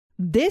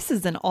This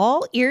is an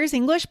All Ears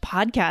English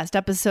podcast,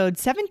 episode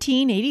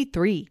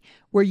 1783.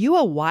 Were you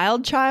a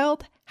wild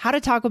child? How to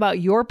talk about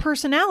your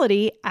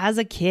personality as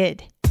a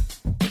kid.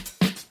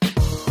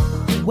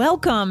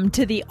 Welcome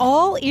to the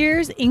All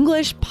Ears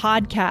English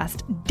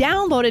podcast,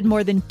 downloaded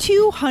more than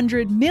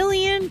 200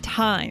 million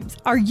times.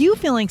 Are you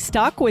feeling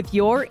stuck with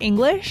your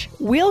English?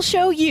 We'll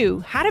show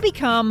you how to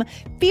become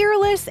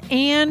fearless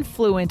and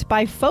fluent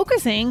by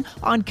focusing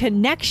on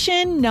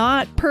connection,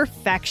 not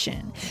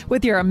perfection.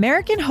 With your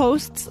American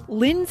hosts,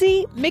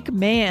 Lindsay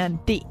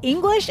McMahon, the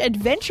English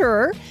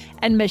adventurer,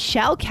 and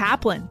Michelle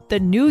Kaplan,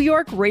 the New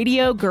York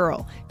radio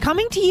girl,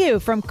 coming to you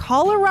from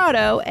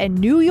Colorado and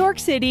New York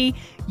City,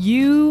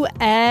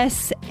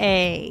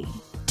 USA.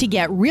 To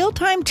get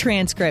real-time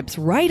transcripts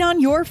right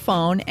on your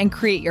phone and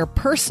create your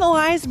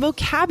personalized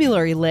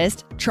vocabulary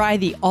list, try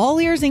the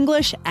All Ears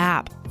English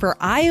app for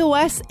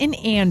iOS and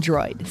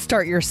Android.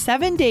 Start your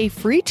 7-day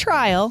free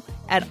trial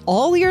at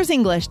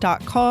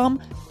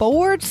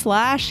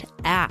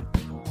allearsenglish.com/app.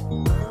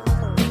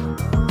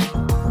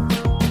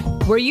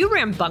 Were you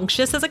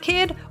rambunctious as a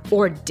kid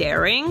or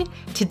daring?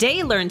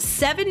 Today, learn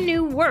 7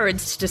 new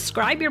words to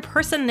describe your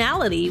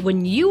personality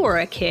when you were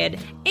a kid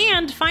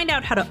and find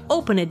out how to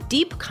open a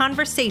deep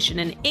conversation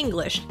in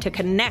English to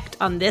connect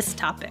on this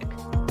topic.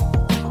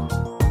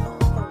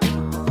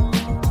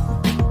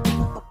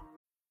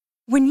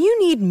 When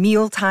you need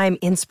mealtime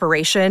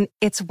inspiration,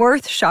 it's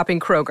worth shopping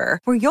Kroger,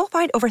 where you'll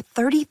find over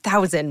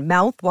 30,000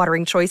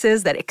 mouth-watering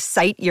choices that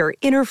excite your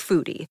inner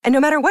foodie. And no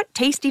matter what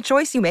tasty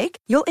choice you make,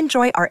 you'll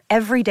enjoy our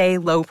everyday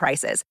low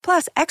prices,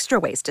 plus extra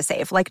ways to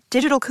save, like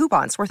digital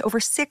coupons worth over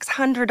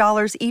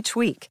 $600 each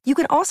week. You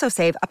can also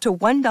save up to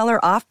 $1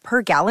 off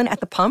per gallon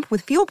at the pump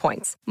with fuel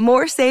points.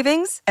 More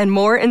savings and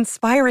more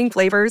inspiring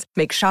flavors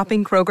make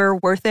shopping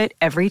Kroger worth it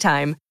every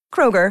time.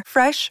 Kroger,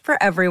 fresh for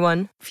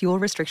everyone. Fuel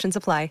restrictions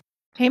apply.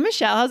 Hey,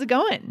 Michelle, how's it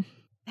going?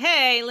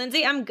 Hey,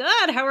 Lindsay, I'm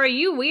good. How are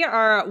you? We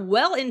are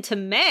well into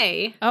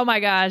May. Oh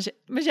my gosh.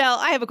 Michelle,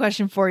 I have a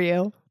question for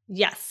you.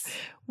 Yes.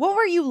 What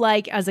were you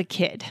like as a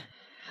kid?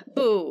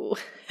 Ooh.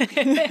 What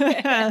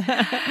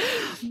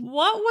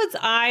was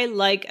I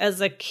like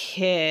as a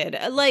kid?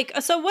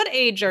 So what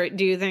age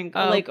do you think?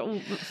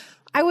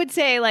 I would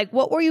say,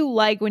 what were you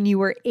like when you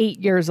were 8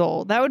 years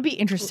old? That would be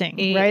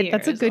interesting, right?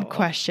 That's a good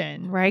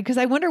question, right? Because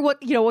I wonder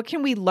what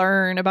can we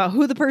learn about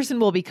who the person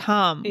will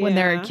become when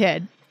they're a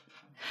kid?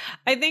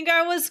 I think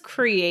I was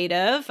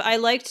creative.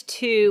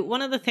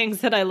 One of the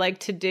things that I liked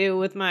to do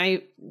with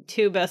my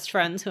 2 best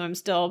friends, who I'm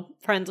still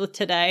friends with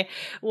today,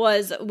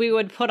 was we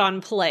would put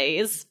on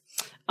plays.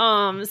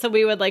 So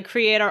we would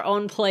create our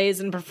own plays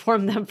and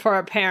perform them for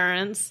our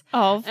parents.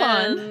 Oh,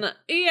 fun. And,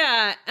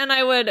 and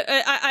I would,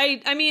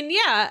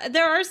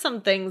 there are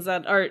some things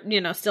that are,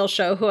 still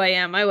show who I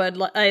am.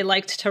 I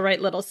liked to write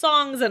little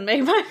songs and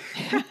make my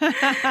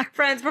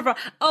friends perform.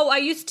 Oh, I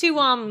used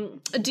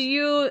to, do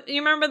you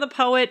remember the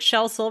poet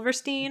Shel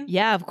Silverstein?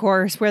 Yeah, of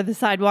course. Where the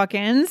Sidewalk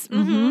Ends.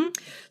 Mm-hmm.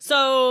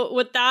 So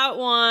with that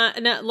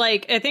one,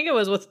 I think it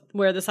was with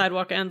Where the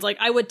Sidewalk Ends,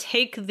 I would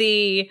take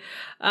the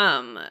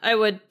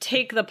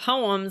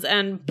poems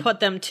and put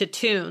them to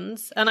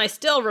tunes, and I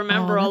still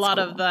remember a lot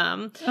of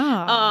them.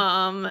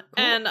 Cool.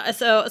 And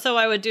so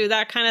I would do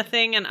that kind of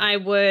thing, and I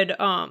would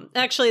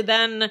actually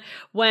then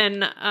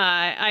when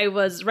I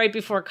was right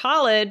before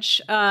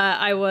college,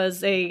 I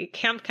was a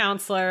camp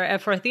counselor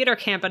for a theater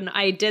camp, and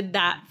I did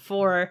that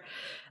for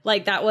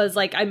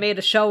I made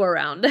a show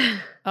around.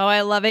 Oh,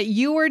 I love it.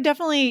 You were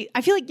definitely,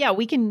 I feel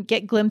we can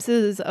get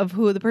glimpses of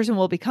who the person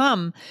will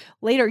become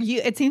later.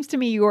 It seems to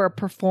me you were a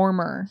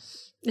performer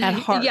at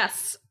heart.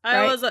 Yes. Right?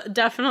 I was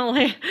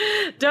definitely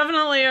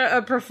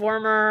a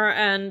performer,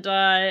 and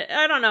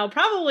I don't know,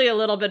 probably a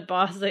little bit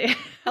bossy.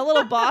 A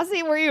little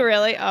bossy? Were you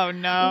really? Oh,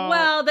 no.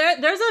 Well,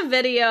 there's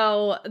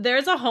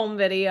a home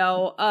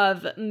video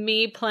of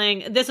me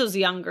playing, this was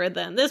younger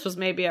then, this was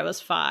maybe I was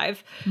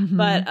 5,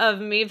 but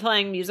of me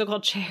playing musical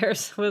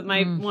chairs with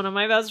one of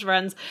my best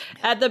friends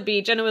at the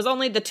beach, and it was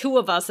only the 2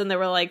 of us, and there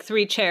were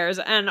 3 chairs,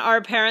 and our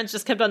parents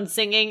just kept on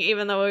singing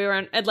even though we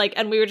were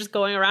and we were just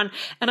going around,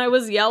 and I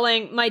was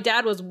yelling, my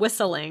dad was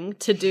whistling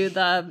to do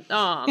the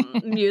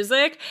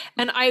music,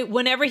 and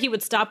whenever he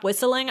would stop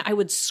whistling, I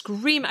would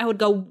scream, I would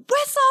go,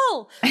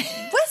 whistle!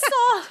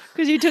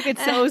 Because you took it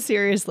so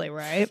seriously,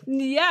 right?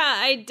 Yeah,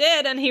 I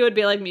did. And he would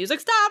be like, music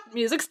stopped.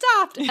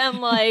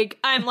 And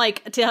I'm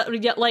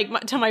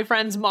to my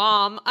friend's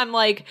mom, I'm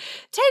like,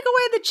 take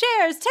away the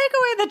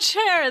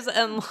chairs.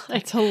 And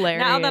it's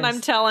hilarious. Now that I'm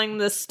telling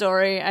this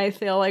story, I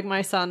feel like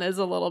my son is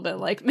a little bit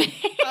like me.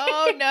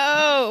 Oh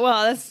no.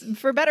 Well, that's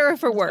for better or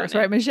for worse,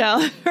 right,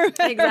 Michelle?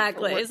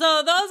 Exactly.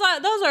 So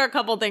those are a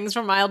couple things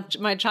from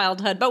my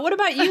childhood. But what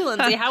about you,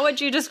 Lindsay? How would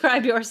you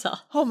describe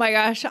yourself? Oh my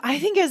gosh. I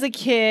think as a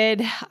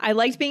kid, I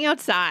liked being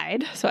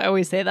outside. So I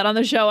always say that on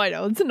the show. I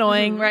know it's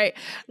annoying, right?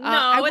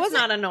 No, it's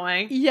not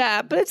annoying.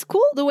 Yeah, but it's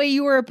cool the way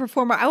you were a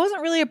performer. I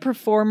wasn't really a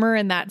performer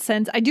in that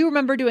sense. I do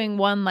remember doing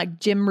one like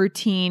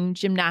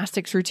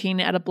gymnastics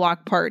routine at a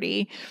block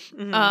party.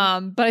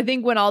 But I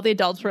think when all the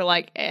adults were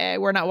like,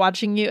 we're not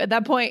watching you, at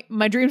that point,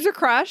 my dreams were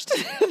crushed.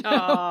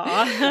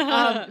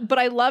 But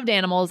I loved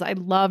animals. I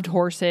loved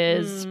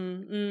horses.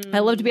 I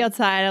loved to be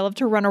outside. I loved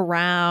to run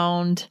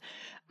around.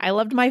 I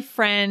loved my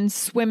friends,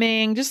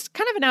 swimming, just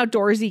kind of an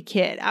outdoorsy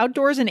kid.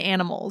 Outdoors and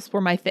animals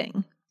were my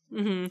thing.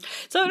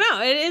 So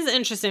no, it is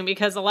interesting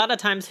because a lot of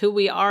times who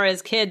we are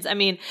as kids, I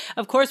mean,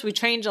 of course we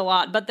change a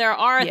lot, but there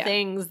are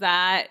things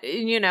that,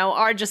 you know,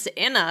 are just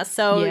in us.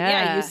 So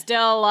yeah, you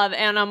still love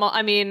animal.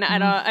 I mean,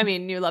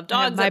 you love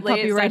dogs. My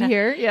puppy right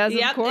here. Yes,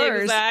 of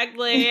course.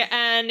 Exactly.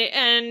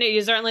 and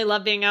you certainly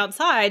love being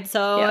outside.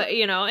 So,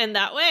 you know, in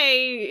that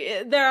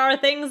way, there are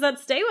things that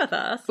stay with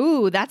us.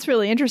 Ooh, that's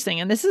really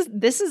interesting. And this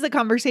is the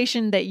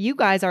conversation that you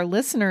guys, our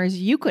listeners,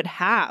 you could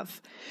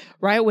have.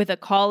 Right? With a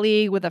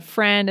colleague, with a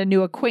friend, a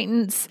new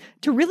acquaintance,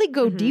 to really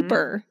go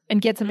deeper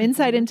and get some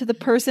insight into the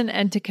person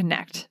and to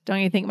connect.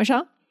 Don't you think,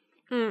 Michelle?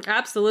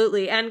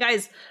 Absolutely. And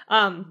guys,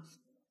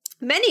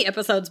 many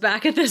episodes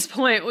back at this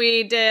point,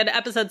 we did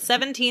episode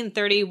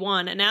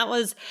 1731, and that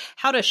was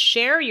how to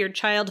share your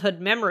childhood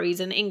memories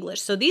in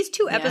English. So these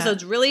two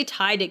episodes really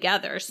tie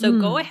together. So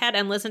go ahead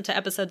and listen to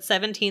episode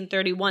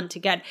 1731 to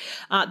get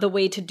the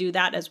way to do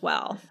that as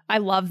well. I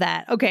love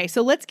that. Okay,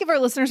 so let's give our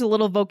listeners a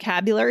little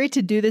vocabulary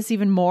to do this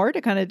even more,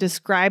 to kind of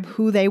describe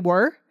who they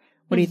were.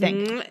 What do you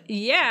think?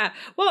 Yeah.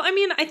 Well, I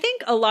mean, I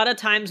think a lot of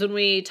times when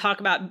we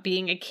talk about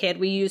being a kid,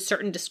 we use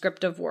certain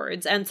descriptive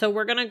words. And so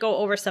we're going to go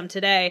over some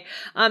today.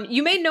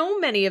 You may know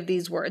many of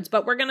these words,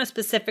 but we're going to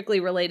specifically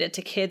relate it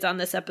to kids on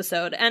this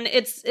episode. And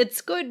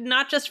it's good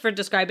not just for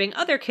describing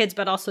other kids,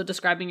 but also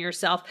describing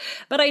yourself.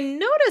 But I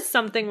noticed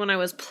something when I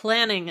was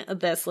planning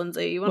this,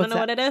 Lindsay. You want to know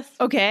what it is?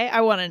 Okay,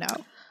 I want to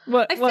know.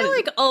 I feel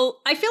like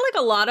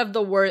a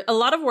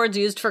lot of words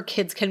used for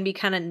kids can be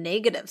kind of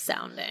negative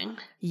sounding.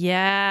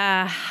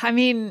 Yeah. I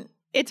mean,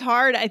 it's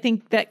hard. I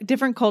think that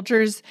different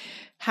cultures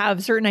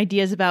have certain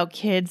ideas about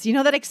kids. You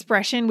know that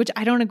expression, which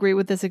I don't agree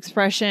with this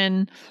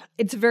expression.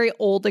 It's a very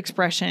old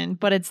expression,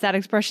 but it's that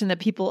expression that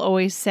people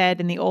always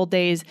said in the old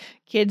days,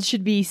 kids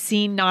should be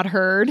seen, not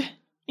heard.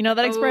 You know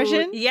that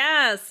expression?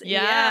 Yes.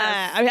 Yeah.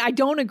 Yes. I mean, I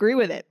don't agree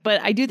with it, but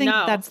I do think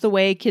that's the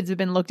way kids have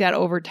been looked at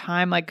over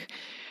time. Like,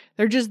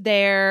 they're just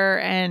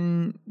there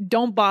and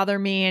don't bother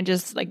me and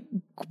just like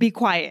be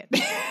quiet.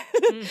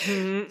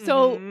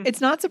 So it's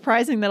not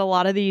surprising that a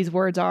lot of these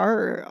words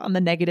are on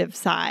the negative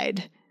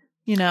side,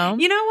 you know?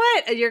 You know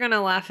what? You're going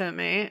to laugh at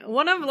me.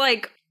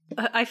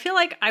 I feel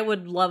like I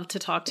would love to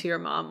talk to your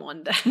mom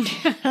one day.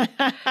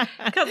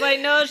 Because I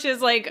know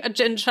she's like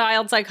in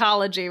child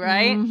psychology,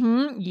 right?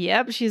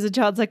 Yep, she's a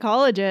child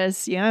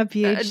psychologist. Yeah,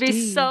 PhD. I'd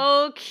be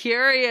so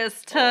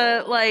curious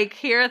to like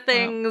hear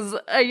things,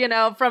 you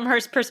know, from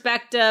her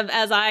perspective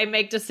as I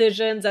make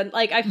decisions. And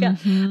like, I feel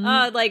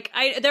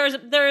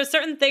there are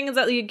certain things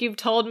that you've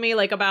told me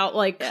like about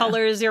like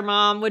colors your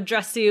mom would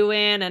dress you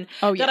in, and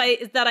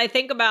that I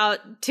think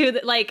about too.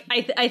 Like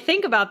I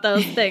think about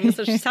those things.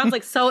 So she sounds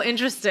like so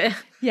interested.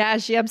 Yeah,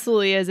 she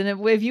absolutely is. And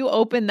if you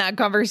open that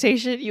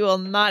conversation, you will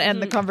not end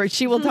the conversation.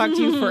 She will talk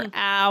to you for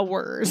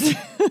hours.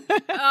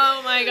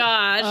 Oh my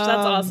gosh, that's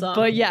awesome.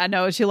 But yeah,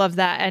 no, she loves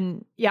that.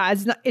 And yeah,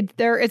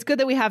 it's good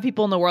that we have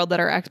people in the world that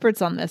are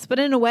experts on this. But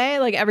in a way,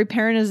 like every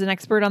parent is an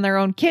expert on their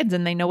own kids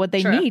and they know what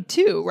they need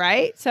too,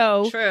 right?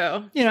 So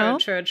true. True.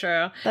 That's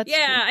true.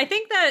 I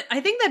think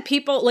that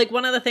people, like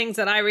one of the things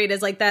that I read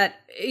is like that,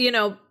 you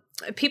know,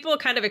 people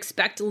kind of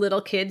expect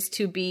little kids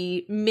to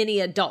be mini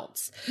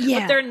adults,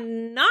 but they're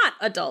not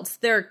adults.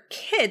 They're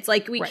kids.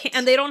 Like we can't,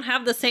 and they don't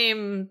have the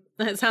same,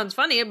 it sounds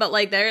funny, but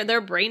like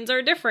their brains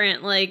are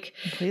different. Like,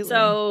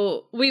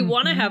 so we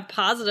want to have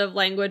positive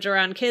language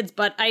around kids,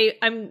 but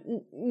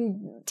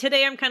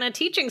today I'm kind of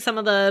teaching some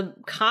of the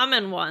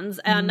common ones,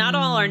 and not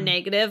all are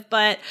negative,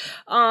 but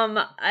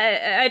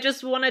I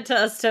just wanted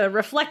us to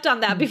reflect on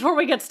that before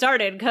we get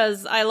started,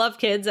 because I love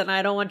kids and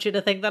I don't want you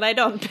to think that I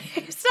don't.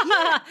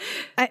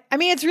 I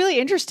mean, it's really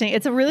interesting.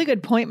 It's a really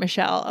good point,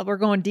 Michelle. We're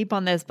going deep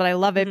on this, but I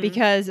love it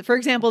because, for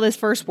example, this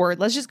first word,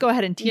 let's just go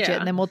ahead and teach it,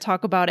 and then we'll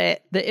talk about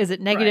it. Is it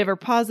negative or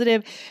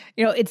positive?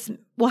 You know,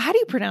 well, how do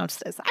you pronounce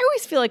this? I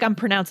always feel like I'm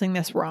pronouncing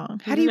this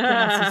wrong. How do you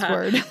pronounce this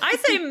word? I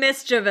say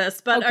mischievous,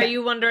 but are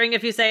you wondering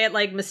if you say it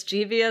like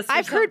mischievous?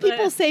 I've heard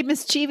people say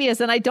mischievous,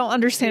 and I don't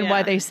understand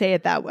why they say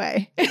it that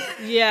way.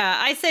 Yeah,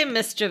 I say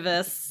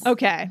mischievous.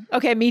 Okay,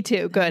 me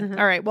too. Good.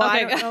 All right. Well,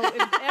 I don't know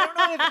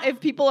if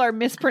people are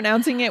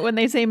mispronouncing it when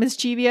they say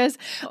mischievous.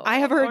 I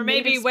have heard, or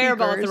maybe we're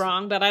both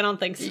wrong, but I don't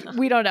think so.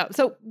 We don't know.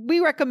 So we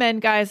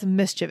recommend, guys,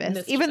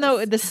 mischievous. Even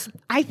though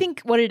I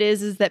think what it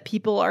is that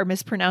people are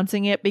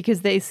mispronouncing it because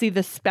they see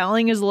the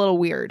spelling is a little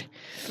weird.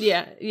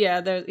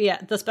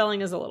 The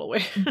spelling is a little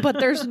weird. But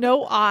there's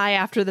no I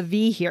after the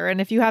V here.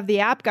 And if you have the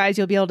app, guys,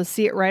 you'll be able to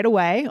see it right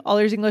away.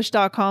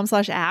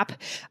 allearsenglish.com/app.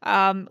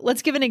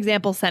 Let's give an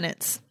example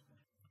sentence.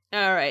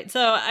 All right. So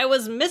I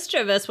was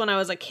mischievous when I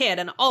was a kid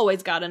and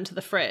always got into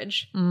the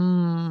fridge.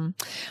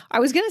 I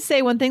was going to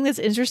say one thing that's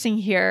interesting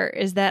here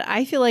is that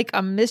I feel like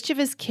a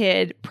mischievous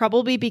kid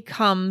probably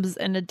becomes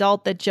an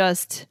adult that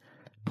just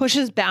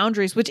pushes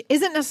boundaries, which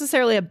isn't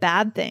necessarily a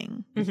bad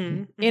thing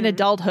in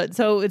adulthood.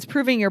 So it's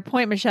proving your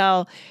point,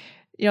 Michelle.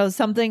 You know,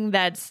 something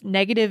that's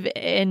negative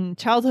in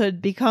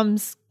childhood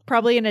becomes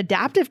probably an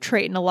adaptive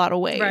trait in a lot of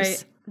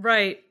ways.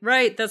 Right.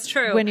 That's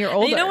true. When you're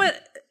older. And you know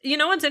what? You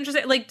know what's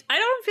interesting? Like, I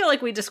don't feel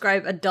like we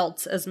describe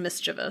adults as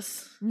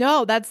mischievous.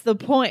 No, that's the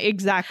point.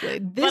 Exactly.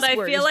 But I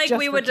feel like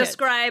we would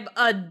describe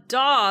a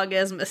dog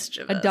as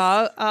mischievous. A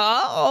dog?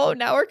 Oh,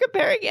 now we're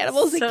comparing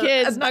animals and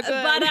kids. Not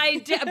good.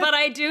 But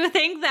I do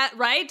think that,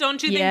 right?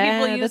 Don't you think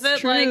people use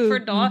it like for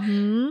dogs?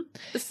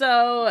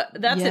 So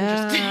that's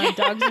interesting.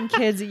 Dogs and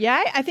kids.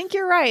 Yeah, I think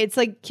you're right. It's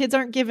like kids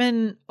aren't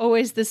given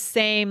always the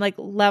same like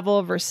level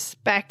of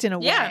respect in a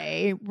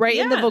way, right?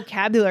 In the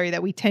vocabulary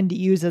that we tend to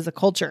use as a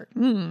culture.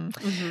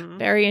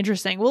 Very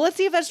interesting. Well, let's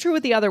see if that's true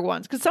with the other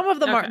ones, because some of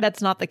them are.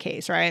 That's not the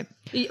case, right?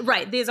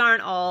 Right. These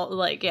aren't all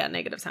like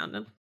negative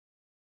sounding.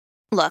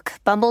 Look,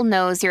 Bumble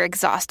knows you're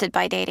exhausted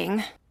by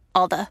dating.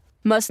 All the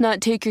must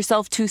not take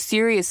yourself too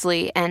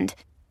seriously and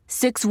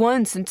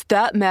 6'1" since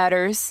that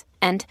matters.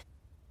 And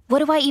what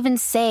do I even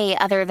say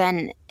other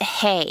than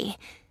hey?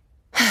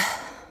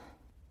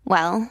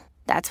 Well,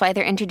 that's why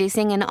they're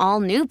introducing an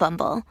all-new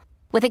Bumble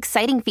with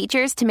exciting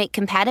features to make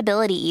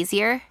compatibility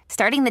easier,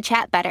 starting the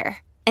chat better,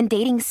 and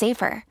dating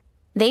safer.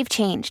 They've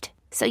changed,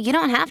 so you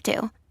don't have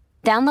to.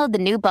 Download the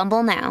new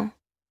Bumble now.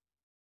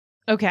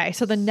 Okay,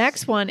 so the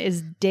next one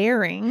is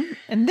daring.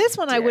 And this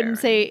one I would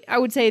say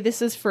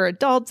this is for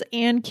adults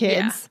and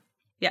kids.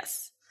 Yeah.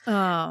 Yes.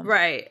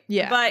 Right.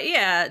 Yeah. But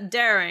yeah,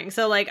 daring.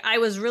 So like I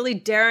was really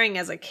daring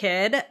as a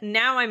kid.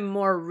 Now I'm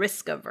more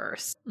risk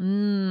averse. So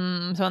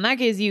in that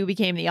case, you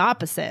became the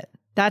opposite.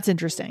 That's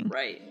interesting.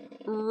 Right.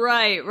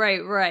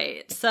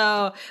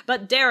 So,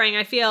 but daring,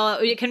 I feel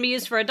it can be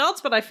used for adults,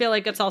 but I feel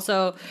like it's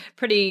also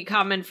pretty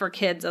common for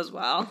kids as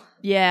well.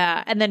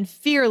 Yeah. And then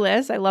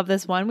fearless. I love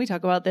this one. We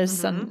talk about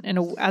this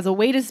as a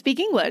way to speak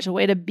English, a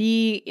way to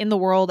be in the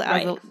world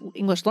as an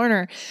English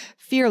learner.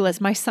 Fearless.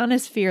 My son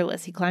is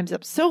fearless. He climbs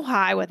up so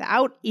high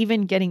without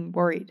even getting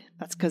worried.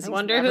 That's because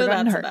he's never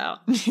gotten hurt. About.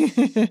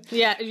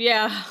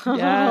 Yeah.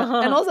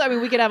 And also, I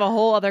mean, we could have a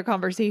whole other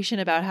conversation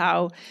about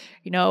how,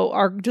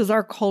 does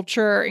our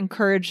culture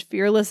encourage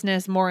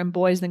fearlessness more in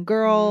boys than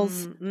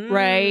girls?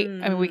 Right?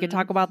 I mean, we could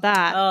talk about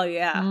that. Oh,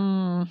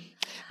 yeah.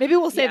 Maybe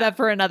we'll save that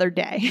for another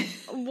day.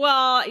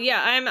 Well,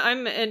 yeah,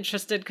 I'm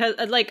interested because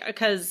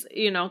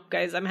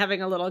guys, I'm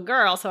having a little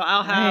girl, so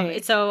I'll have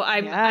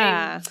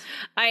I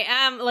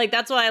am like,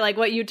 that's why like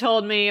what you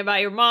told me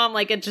about your mom,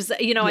 like it just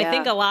I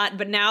think a lot,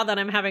 but now that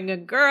I'm having a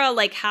girl,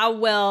 like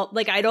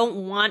I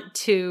don't want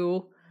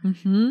to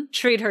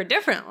treat her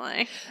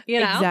differently,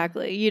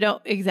 Exactly.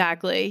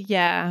 Exactly.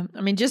 Yeah.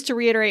 I mean, just to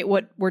reiterate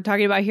what we're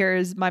talking about here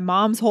is my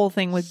mom's whole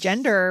thing with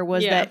gender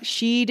was that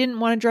she didn't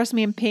want to dress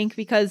me in pink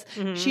because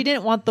she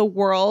didn't want the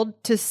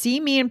world to see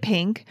me in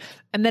pink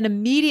and then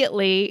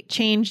immediately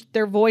change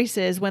their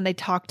voices when they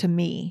talk to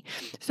me.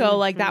 So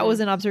like that was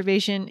an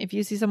observation. If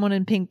you see someone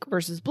in pink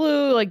versus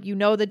blue, like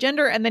the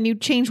gender, and then you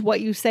change what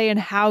you say and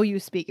how you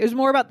speak. It was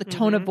more about the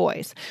tone of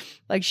voice.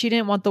 Like she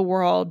didn't want the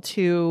world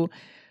to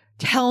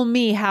tell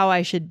me how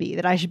I should be,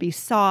 that I should be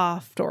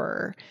soft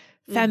or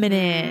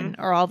feminine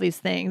or all these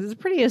things. It's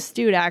pretty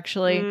astute,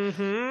 actually.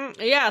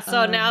 Yeah.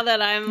 So now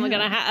that I'm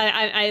gonna,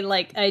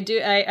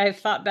 I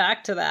thought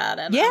back to that,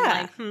 and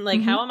I'm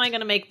like, how am I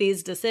gonna make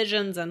these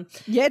decisions? And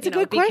it's a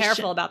good be question.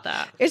 Careful about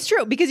that. It's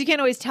true, because you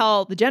can't always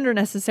tell the gender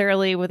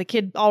necessarily with a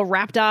kid all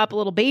wrapped up, a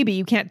little baby.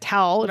 You can't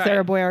tell if they're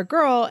a boy or a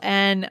girl.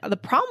 And the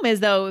problem is,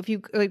 though, if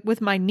you like with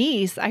my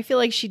niece, I feel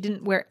like she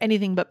didn't wear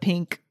anything but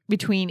pink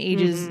between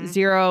ages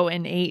 0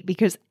 and 8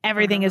 because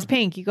everything is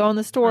pink. You go in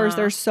the stores,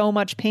 there's so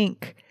much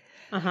pink.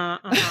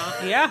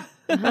 Yeah.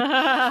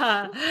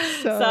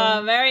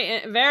 So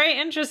very, very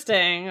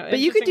interesting. But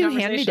you could do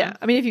hand-me-down.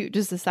 I mean, if you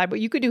just decide,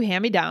 but you could do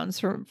hand-me-downs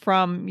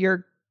from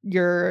your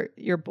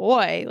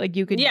boy. Like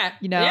you could,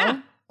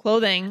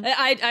 clothing.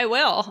 I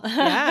will.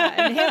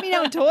 And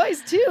hand-me-down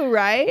toys too,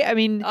 right? I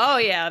mean, oh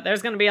yeah,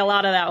 there's going to be a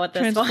lot of that with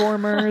this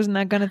Transformers and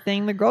that kind of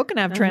thing. The girl can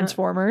have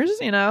Transformers,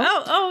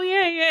 Oh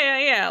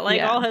yeah.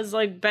 Like all his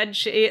like bed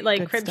sheet,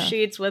 like crib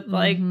sheets with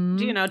like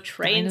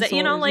trains.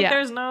 Dinosaurs,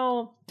 there's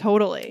no.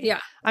 Totally. Yeah.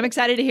 I'm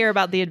excited to hear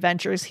about the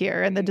adventures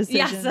here and the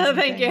decisions. Yes,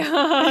 thank you.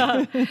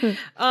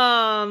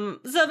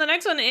 So the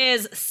next one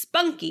is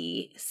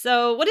spunky.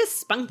 So what is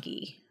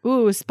spunky?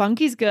 Ooh,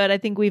 spunky's good. I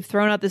think we've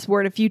thrown out this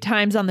word a few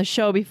times on the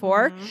show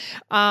before.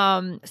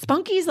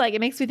 Spunky's like, it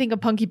makes me think of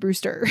Punky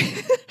Brewster.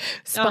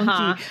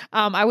 Spunky.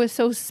 I was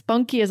so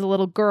spunky as a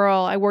little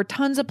girl. I wore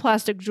tons of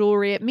plastic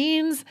jewelry. I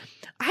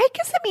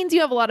guess it means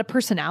you have a lot of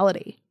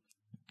personality.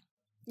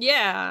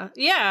 Yeah.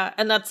 Yeah.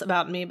 And that's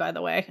about me, by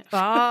the way. Oh,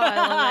 I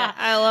love it.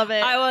 I love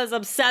it. I was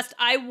obsessed.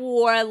 I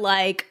wore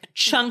like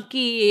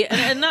chunky,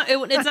 and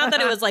it's not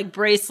that it was like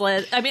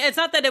bracelet. I mean, it's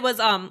not that it was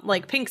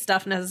like pink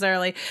stuff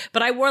necessarily,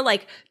 but I wore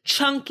like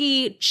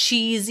chunky,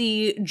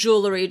 cheesy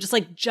jewelry, just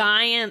like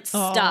giant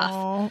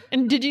stuff.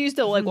 And did you used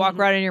to like walk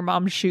around in your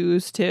mom's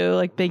shoes too,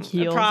 like big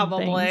heels?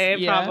 Probably.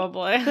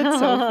 That's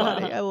so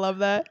funny. I love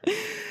that.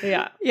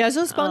 Yeah. Yeah.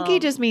 So spunky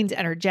just means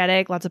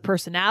energetic, lots of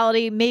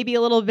personality, maybe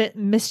a little bit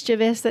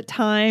mischievous at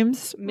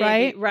times,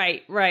 right?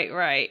 Right.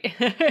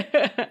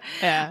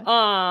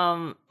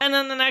 Yeah. And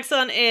then the next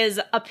one is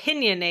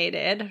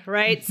opinionated,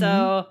 right?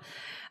 So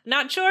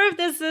not sure if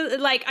this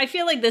is like, I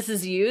feel like this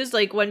is used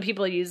like when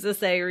people use this,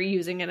 they are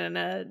using it in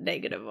a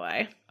negative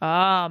way.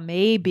 Oh,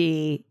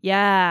 maybe.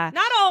 Yeah.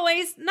 Not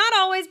always,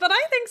 but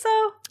I think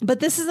so.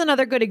 But this is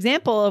another good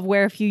example of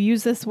where if you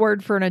use this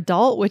word for an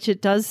adult, which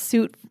it does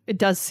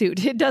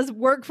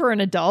work for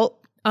an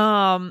adult.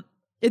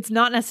 It's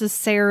not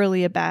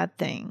necessarily a bad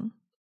thing.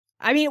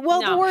 I mean,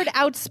 the word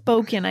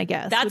outspoken, I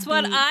guess. That's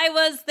what I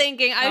was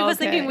thinking. I was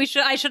thinking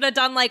I should have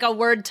done like a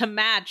word to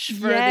match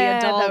for the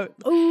adult.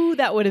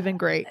 That would have been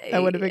great.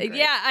 That would have been great.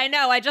 Yeah, I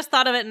know. I just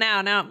thought of it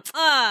now.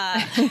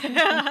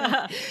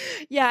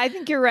 Yeah, I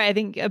think you're right. I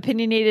think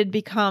opinionated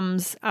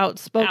becomes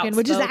outspoken,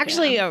 which is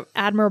actually an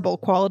admirable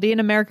quality in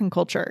American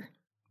culture,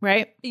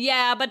 right?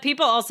 Yeah, but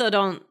people also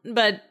don't,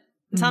 but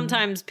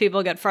sometimes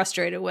people get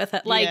frustrated with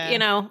it. Like,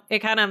 it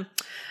kind of,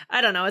 I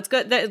don't know. It's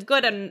good. It's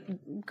good and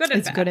bad.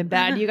 It's good and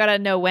bad. You got to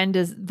know when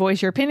to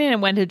voice your opinion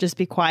and when to just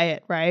be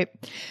quiet, right?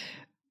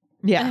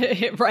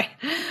 Yeah. Right.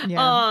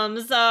 Yeah.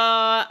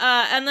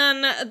 And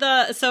then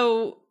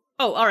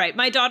all right.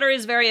 My daughter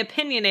is very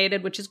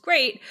opinionated, which is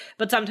great,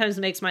 but sometimes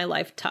makes my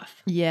life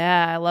tough.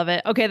 Yeah, I love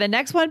it. Okay, the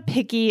next one,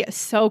 picky,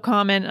 so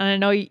common. And I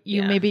know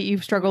maybe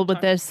you've struggled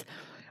with this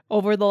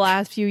over the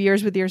last few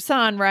years with your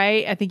son,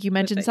 right? I think you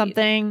mentioned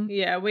something.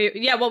 Yeah, we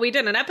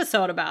did an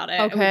episode about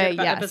it. Okay, we did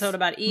an episode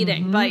about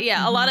eating. But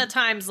a lot of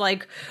times,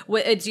 like,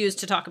 it's used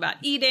to talk about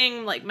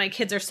eating. Like, my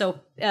kids are so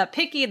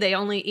picky, they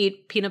only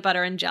eat peanut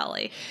butter and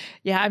jelly.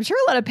 Yeah, I'm sure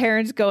a lot of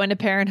parents go into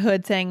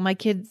parenthood saying, my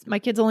kid's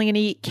only going to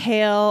eat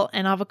kale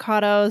and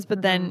avocados,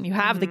 but then you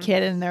have the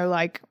kid and they're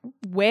like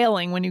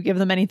wailing when you give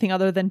them anything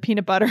other than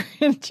peanut butter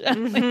and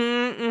jelly.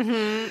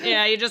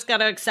 Yeah, you just got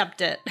to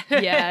accept it.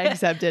 Yeah,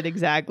 accept it.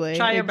 Exactly.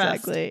 Try your best.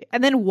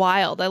 And then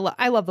wild.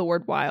 I love the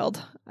word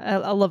wild. I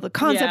love the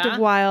concept of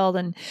wild.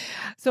 And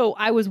so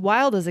I was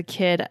wild as a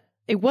kid.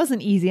 It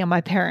wasn't easy on my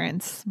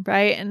parents,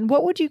 right? And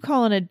what would you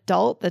call an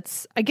adult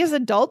I guess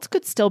adults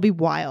could still be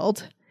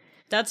wild.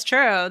 That's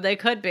true. They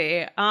could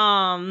be.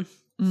 Unbridled.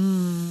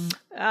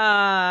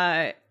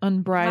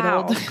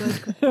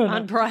 Wow.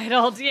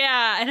 Unbridled.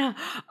 Yeah. I know.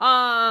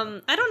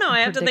 I don't know.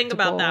 I have to think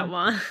about that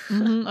one.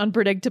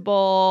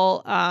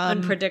 Unpredictable.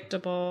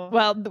 Unpredictable.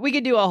 Well, we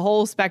could do a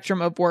whole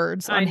spectrum of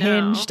words.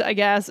 Unhinged, I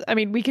guess. I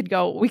mean, we could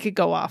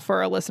go off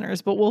for our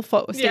listeners, but we'll stay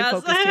focused here.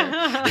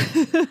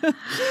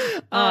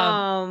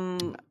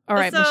 All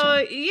right, so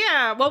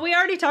Michelle. Well, we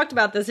already talked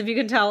about this. If you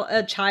can tell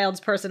a child's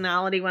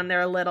personality when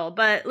they're little,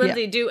 but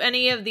Lindsay, do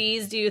any of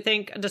these, do you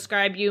think,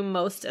 describe you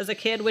most as a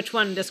kid? Which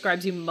one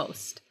describes you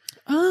most?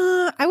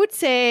 I would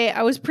say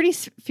I was pretty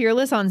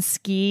fearless on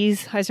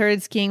skis. I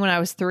started skiing when I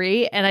was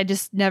 3, and I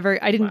just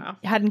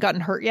hadn't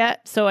gotten hurt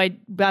yet. So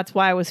that's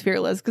why I was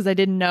fearless, because I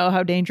didn't know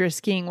how dangerous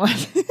skiing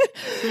was.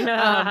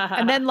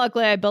 And then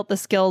luckily I built the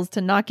skills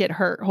to not get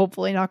hurt,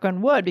 hopefully, knock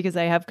on wood, because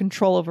I have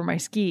control over my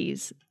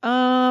skis.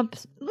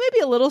 Maybe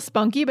a little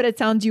spunky, but it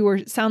sounds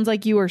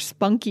like you were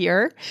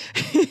spunkier.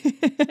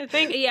 I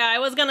think, I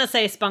was going to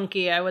say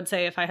spunky. I would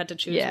say if I had to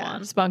choose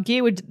one.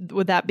 Spunky.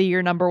 Would that be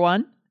your number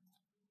one?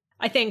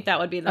 I think that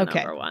would be the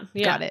number one.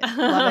 Yeah. Got it.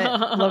 Love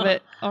it. Love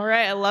it. All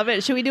right. I love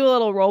it. Should we do a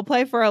little role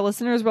play for our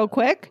listeners real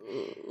quick?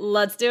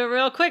 Let's do it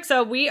real quick.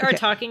 So we are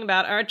talking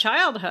about our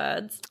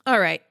childhoods. All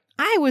right.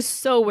 I was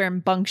so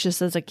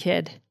rambunctious as a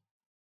kid.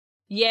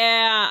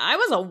 Yeah, I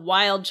was a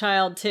wild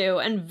child too,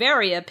 and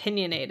very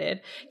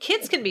opinionated.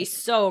 Kids can be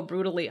so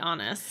brutally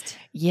honest.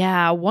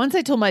 Yeah. Once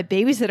I told my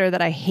babysitter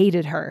that I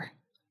hated her.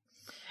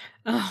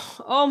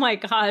 Oh my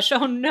gosh.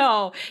 Oh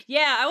no.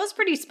 Yeah, I was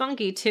pretty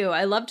spunky too.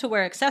 I loved to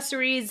wear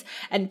accessories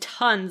and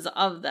tons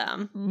of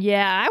them.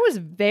 Yeah, I was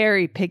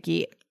very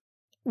picky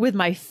with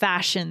my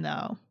fashion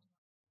though.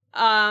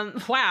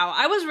 Wow,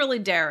 I was really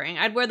daring.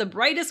 I'd wear the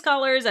brightest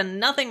colors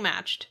and nothing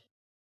matched.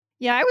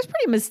 Yeah, I was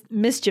pretty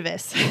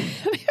mischievous.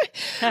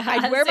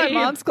 I'd wear my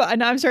mom's clothes.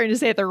 And I'm starting to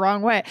say it the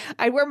wrong way.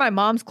 I'd wear my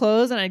mom's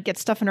clothes and I'd get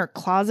stuff in her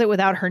closet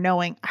without her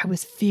knowing. I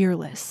was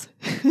fearless.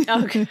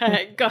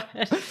 Okay, good.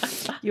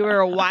 You were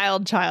a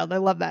wild child. I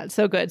love that.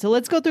 So good. So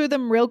let's go through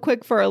them real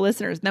quick for our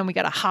listeners. And then we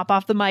got to hop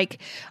off the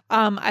mic.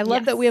 I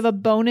love that we have a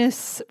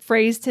bonus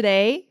phrase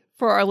today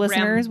for our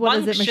listeners. What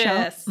is it,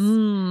 Michelle?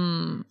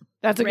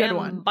 That's a good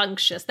one.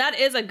 Rambunctious. That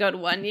is a good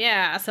one.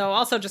 Yeah. So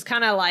also just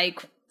kind of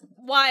like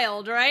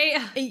wild, right?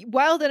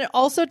 Wild, and it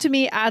also to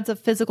me adds a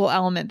physical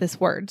element, this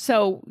word.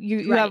 So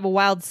you have a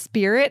wild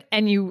spirit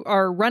and you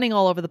are running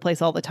all over the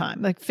place all the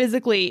time, like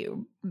physically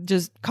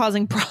just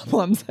causing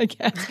problems, I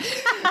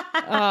guess.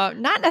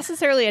 Not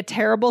necessarily a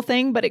terrible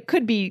thing, but it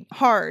could be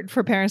hard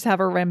for parents to have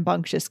a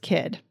rambunctious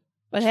kid.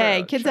 But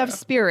hey, kids have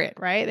spirit,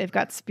 right? They've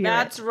got spirit.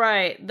 That's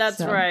right. That's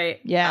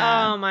right.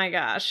 Yeah. Oh my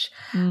gosh.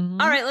 All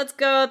right, let's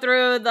go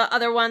through the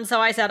other one.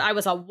 So I said I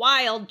was a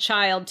wild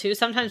child too.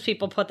 Sometimes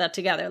people put that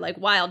together, like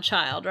wild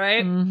child,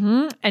 right?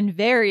 And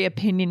very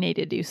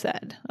opinionated, you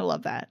said. I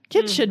love that.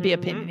 Kids should be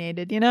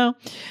opinionated, you know?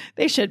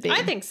 They should be.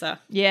 I think so.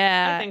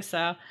 Yeah. I think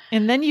so.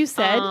 And then you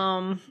said...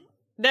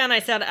 Then I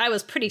said I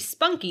was pretty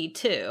spunky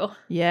too.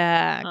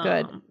 Yeah,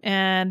 good.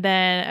 And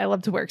then I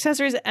love to wear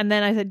accessories. And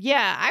then I said,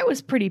 yeah, I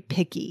was pretty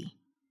picky.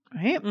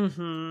 Right? With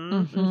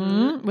my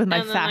and then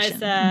fashion. I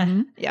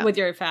said, with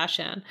your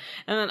fashion.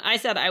 And then I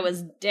said I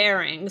was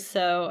daring.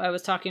 So I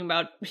was talking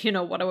about,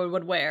 what I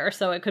would wear.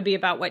 So it could be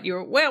about what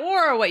you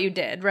wore or what you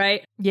did,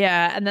 right?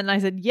 Yeah. And then I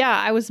said,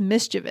 yeah, I was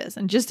mischievous.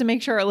 And just to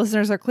make sure our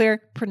listeners are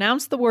clear,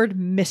 pronounce the word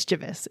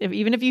mischievous.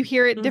 Even if you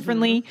hear it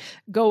differently,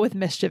 go with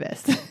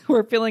mischievous.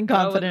 We're feeling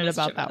confident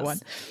about that one.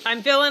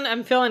 I'm feeling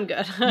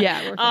good.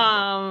 Yeah. We're feeling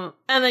good.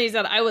 And then you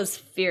said I was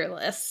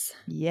fearless.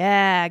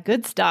 Yeah,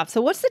 good stuff.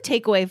 So what's the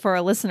takeaway for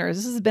our listeners?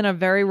 This has been a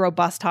very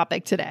robust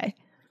topic today.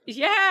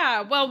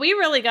 Yeah, well, we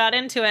really got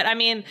into it. I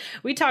mean,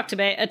 we talked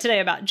today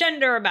about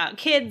gender, about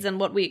kids and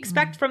what we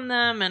expect from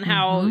them and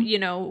how,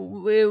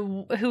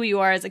 who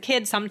you are as a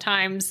kid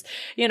sometimes,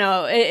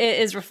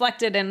 is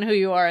reflected in who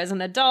you are as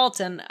an adult.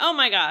 And oh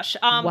my gosh.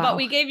 But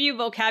we gave you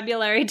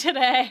vocabulary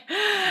today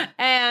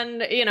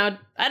and,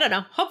 I don't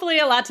know, hopefully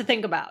a lot to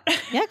think about.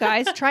 Yeah,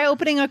 guys, try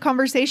opening a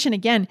conversation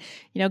again.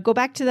 Go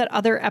back to that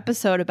other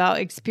episode about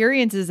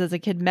experiences as a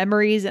kid,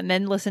 memories, and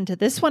then listen to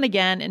this one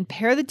again and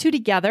pair the two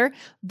together.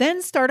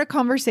 Then start a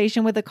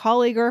conversation with a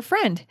colleague or a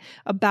friend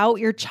about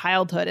your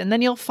childhood. And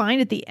then you'll find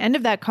at the end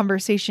of that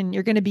conversation,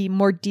 you're going to be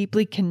more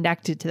deeply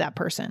connected to that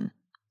person,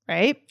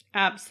 right?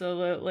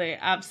 Absolutely.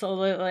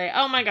 Absolutely.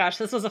 Oh my gosh,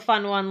 this was a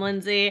fun one,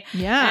 Lindsay.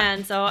 Yeah.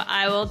 And so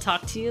I will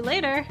talk to you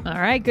later. All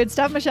right. Good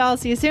stuff, Michelle.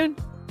 See you soon.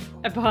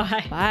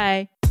 Bye.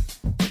 Bye.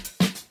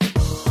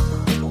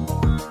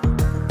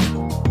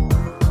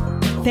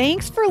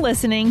 Thanks for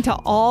listening to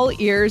All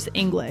Ears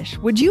English.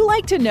 Would you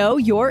like to know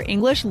your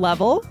English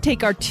level?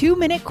 Take our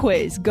 2-minute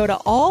quiz. Go to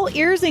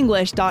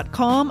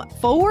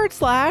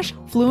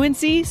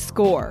allearsenglish.com/fluency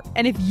score.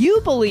 And if you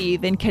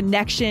believe in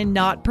connection,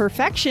 not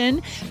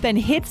perfection, then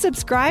hit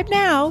subscribe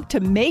now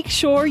to make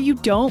sure you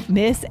don't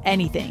miss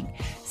anything.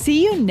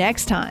 See you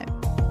next time.